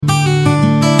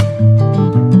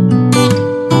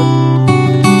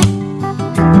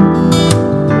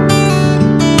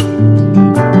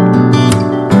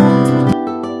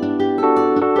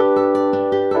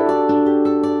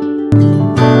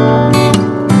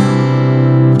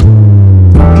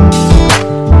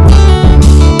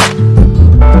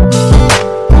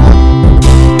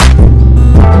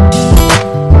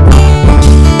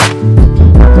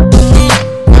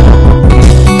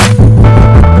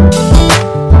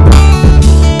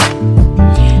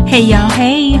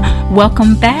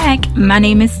Welcome back. My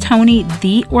name is Tony,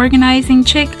 the organizing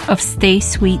chick of Stay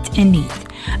Sweet and Neat.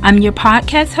 I'm your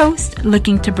podcast host,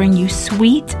 looking to bring you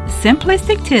sweet,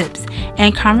 simplistic tips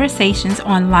and conversations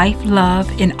on life,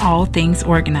 love, and all things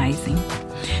organizing.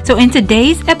 So in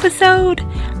today's episode,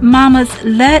 mamas,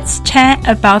 let's chat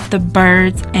about the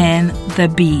birds and the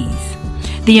bees.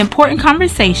 The important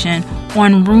conversation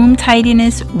on room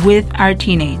tidiness with our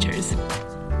teenagers,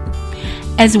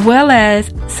 as well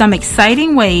as some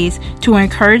exciting ways to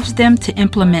encourage them to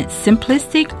implement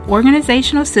simplistic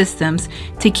organizational systems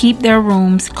to keep their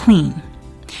rooms clean.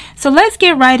 So let's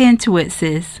get right into it,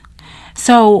 sis.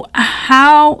 So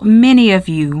how many of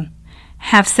you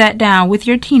have sat down with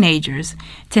your teenagers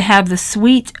to have the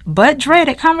sweet but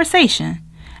dreaded conversation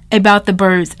about the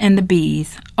birds and the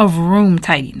bees of room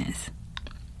tidiness?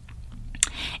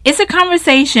 It's a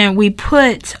conversation we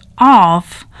put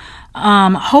off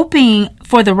hoping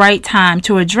for the right time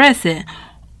to address it,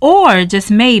 or just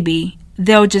maybe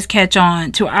they'll just catch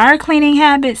on to our cleaning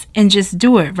habits and just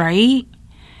do it, right?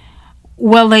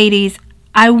 Well, ladies,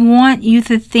 I want you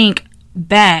to think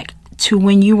back to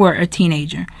when you were a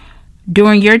teenager,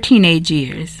 during your teenage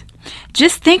years.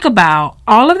 Just think about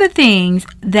all of the things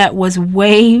that was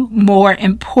way more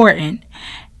important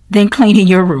than cleaning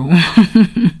your room.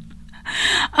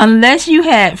 Unless you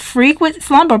had frequent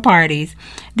slumber parties,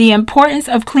 the importance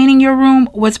of cleaning your room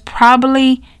was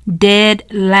probably dead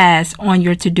last on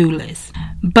your to-do list.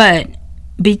 But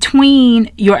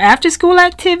between your after-school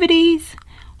activities,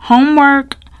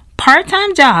 homework,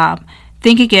 part-time job,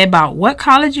 thinking about what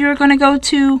college you're going to go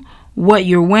to, what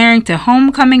you're wearing to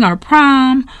homecoming or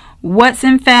prom, what's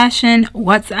in fashion,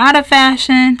 what's out of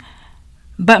fashion,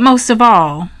 but most of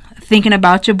all, thinking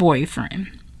about your boyfriend.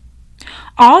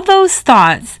 All those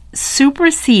thoughts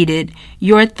superseded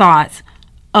your thoughts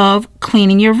of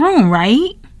cleaning your room,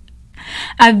 right?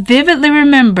 I vividly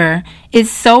remember, it's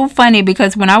so funny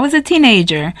because when I was a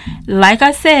teenager, like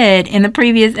I said in the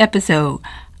previous episode,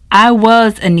 I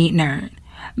was a neat nerd.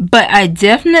 But I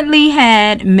definitely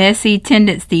had messy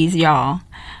tendencies, y'all.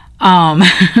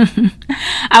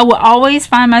 I would always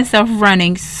find myself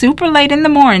running super late in the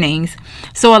mornings.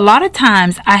 So a lot of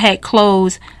times I had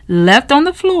clothes left on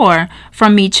the floor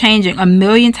from me changing a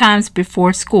million times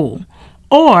before school.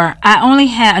 Or I only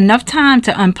had enough time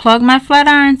to unplug my flat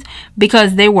irons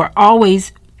because they were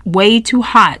always way too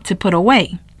hot to put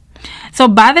away. So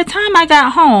by the time I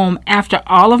got home, after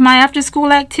all of my after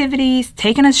school activities,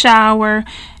 taking a shower,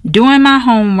 doing my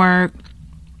homework,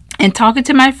 and talking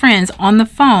to my friends on the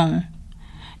phone,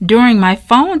 during my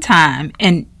phone time,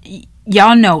 and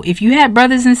y'all know, if you had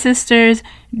brothers and sisters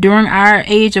during our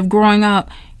age of growing up,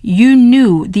 you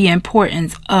knew the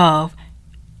importance of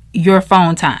your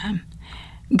phone time.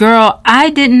 Girl,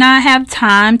 I did not have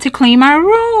time to clean my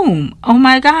room. Oh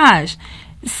my gosh.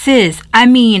 Sis, I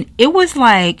mean, it was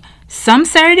like some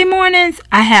Saturday mornings,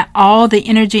 I had all the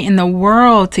energy in the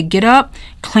world to get up,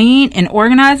 clean, and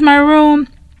organize my room.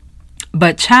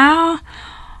 But child,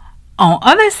 on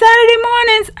other Saturday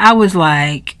mornings, I was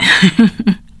like,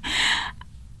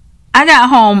 I got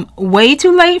home way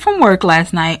too late from work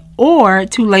last night or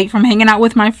too late from hanging out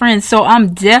with my friends. So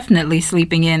I'm definitely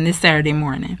sleeping in this Saturday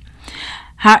morning.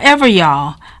 However,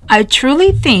 y'all, I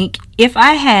truly think if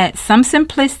I had some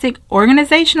simplistic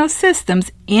organizational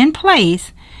systems in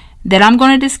place that I'm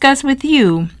going to discuss with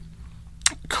you,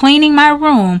 cleaning my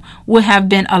room would have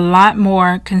been a lot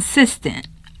more consistent.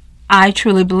 I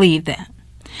truly believe that.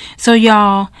 So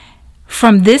y'all,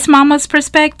 from this mama's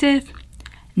perspective,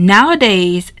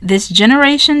 nowadays, this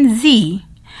Generation Z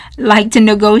like to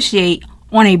negotiate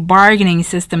on a bargaining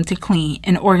system to clean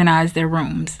and organize their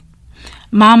rooms.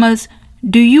 Mamas,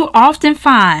 do you often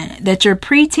find that your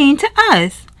preteen to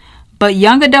us, but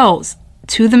young adults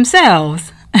to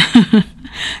themselves,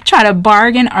 try to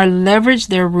bargain or leverage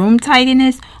their room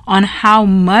tidiness on how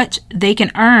much they can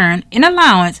earn in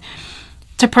allowance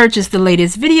to purchase the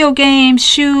latest video games,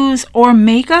 shoes, or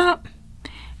makeup?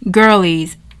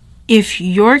 Girlies, if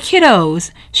your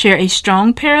kiddos share a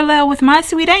strong parallel with my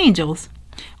sweet angels,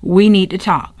 we need to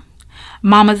talk.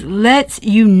 Mamas, let's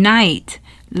unite.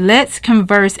 Let's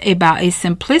converse about a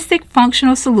simplistic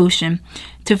functional solution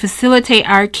to facilitate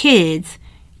our kids'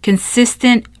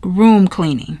 consistent room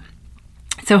cleaning.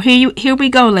 So here we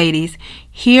go, ladies.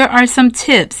 Here are some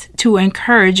tips to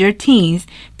encourage your teens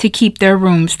to keep their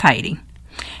rooms tidy.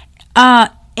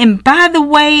 And by the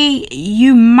way,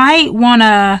 you might want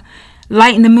to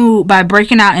lighten the mood by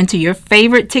breaking out into your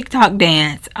favorite TikTok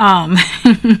dance.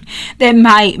 That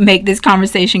might make this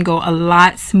conversation go a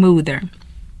lot smoother.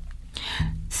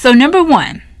 So number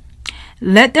 1,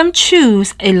 let them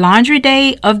choose a laundry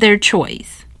day of their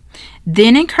choice.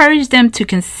 Then encourage them to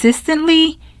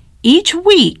consistently, each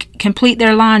week, complete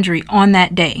their laundry on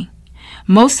that day.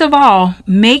 Most of all,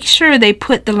 make sure they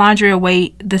put the laundry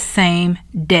away the same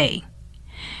day.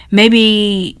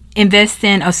 Maybe invest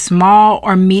in a small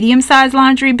or medium-sized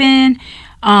laundry bin,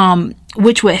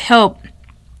 which would help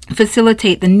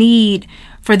facilitate the need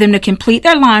for them to complete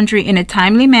their laundry in a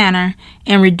timely manner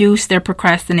and reduce their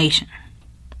procrastination.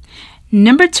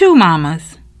 Number 2,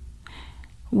 mamas.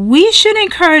 We should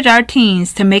encourage our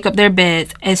teens to make up their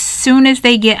beds as soon as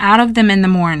they get out of them in the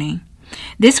morning.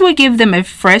 This will give them a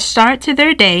fresh start to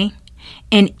their day,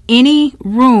 and any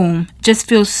room just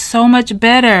feels so much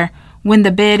better when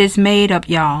the bed is made up,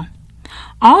 y'all.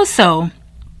 Also,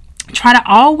 try to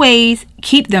always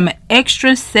keep them an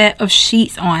extra set of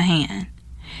sheets on hand.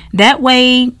 That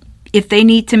way, if they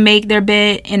need to make their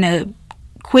bed in a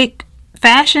quick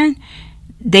fashion,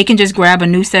 they can just grab a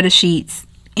new set of sheets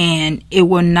and it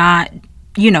will not,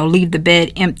 leave the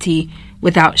bed empty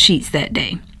without sheets that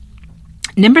day.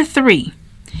 Number 3,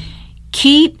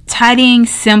 keep tidying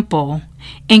simple.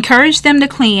 Encourage them to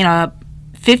clean up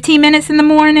 15 minutes in the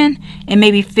morning and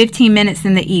maybe 15 minutes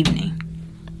in the evening.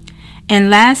 And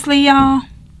lastly, y'all,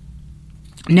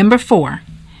 number 4,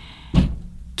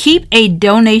 keep a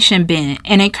donation bin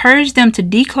and encourage them to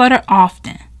declutter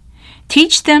often.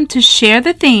 Teach them to share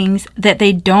the things that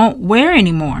they don't wear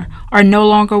anymore or no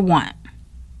longer want.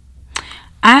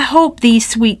 I hope these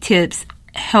sweet tips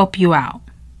help you out.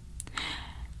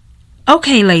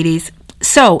 Okay, ladies.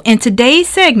 So in today's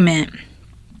segment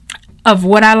of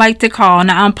what I like to call,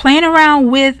 now I'm playing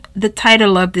around with the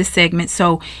title of this segment.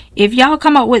 So if y'all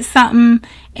come up with something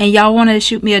and y'all want to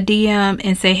shoot me a DM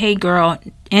and say, hey girl,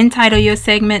 entitle your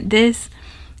segment this,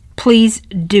 please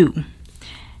do.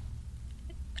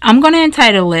 I'm going to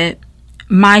entitle it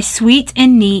My Sweet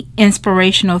and Neat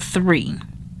Inspirational 3.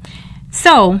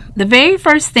 So the very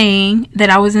first thing that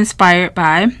I was inspired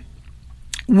by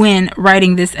when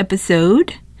writing this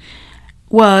episode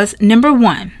was number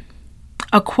 1,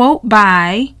 a quote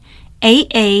by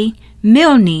A.A.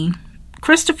 Milne,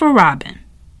 Christopher Robin.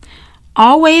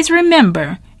 Always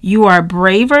remember, you are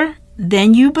braver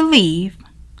than you believe,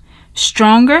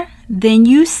 stronger than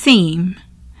you seem,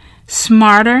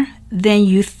 smarter than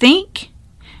you think,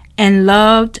 and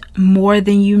loved more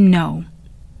than you know.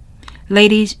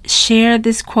 Ladies, share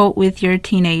this quote with your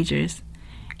teenagers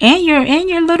and your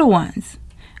little ones.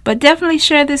 But definitely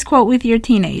share this quote with your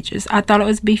teenagers. I thought it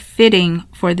was befitting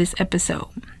for this episode.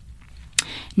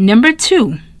 Number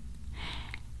 2,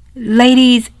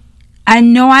 ladies, I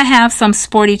know I have some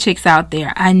sporty chicks out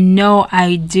there. I know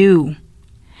I do.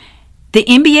 The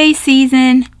NBA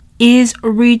season is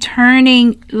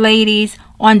returning, ladies,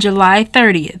 on July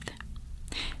 30th.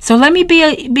 So let me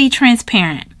be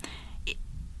transparent.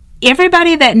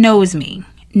 Everybody that knows me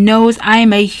knows I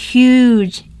am a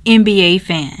huge NBA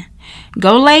fan.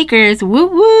 Go Lakers, woo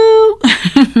woo.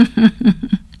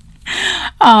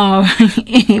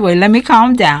 Anyway, let me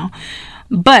calm down.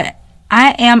 But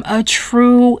I am a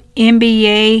true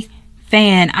NBA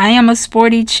fan. I am a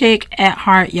sporty chick at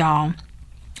heart, y'all.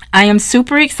 I am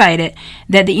super excited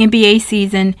that the NBA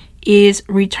season is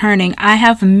returning. I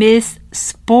have missed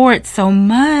sports so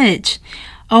much.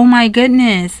 Oh my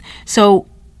goodness. So,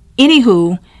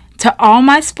 anywho, to all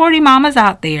my sporty mamas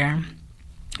out there,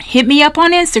 hit me up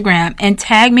on Instagram and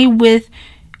tag me with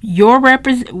you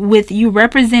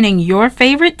representing your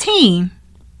favorite team.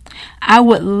 I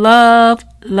would love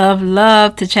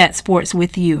to chat sports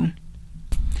with you.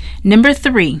 Number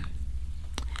 3,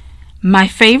 my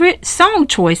favorite song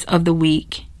choice of the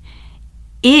week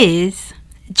is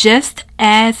Just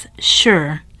As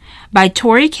Sure by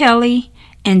Tori Kelly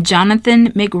and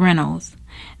Jonathan McReynolds.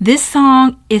 This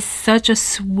song is such a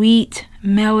sweet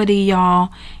melody, y'all.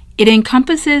 It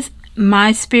encompasses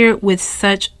my spirit with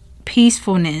such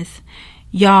peacefulness.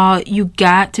 Y'all, you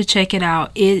got to check it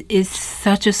out. It is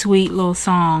such a sweet little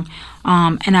song.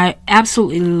 And I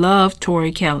absolutely love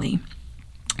Tori Kelly.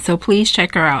 So please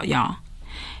check her out, y'all.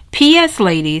 P.S.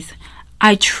 ladies,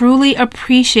 I truly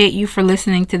appreciate you for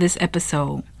listening to this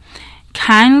episode.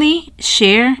 Kindly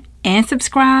share and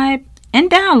subscribe and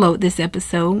download this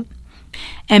episode.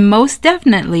 And most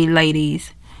definitely,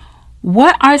 ladies,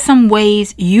 what are some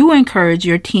ways you encourage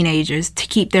your teenagers to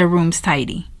keep their rooms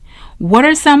tidy? What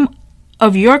are some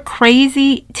of your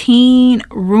crazy teen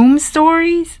room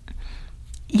stories?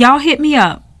 Y'all hit me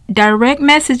up. Direct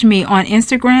message me on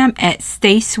Instagram at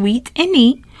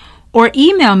staysweetandneat or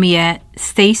email me at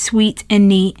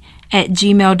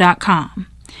staysweetandneat@gmail.com.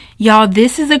 Y'all,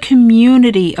 this is a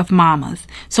community of mamas.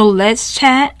 So let's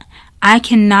chat. I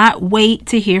cannot wait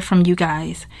to hear from you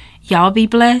guys. Y'all be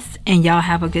blessed and y'all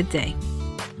have a good day.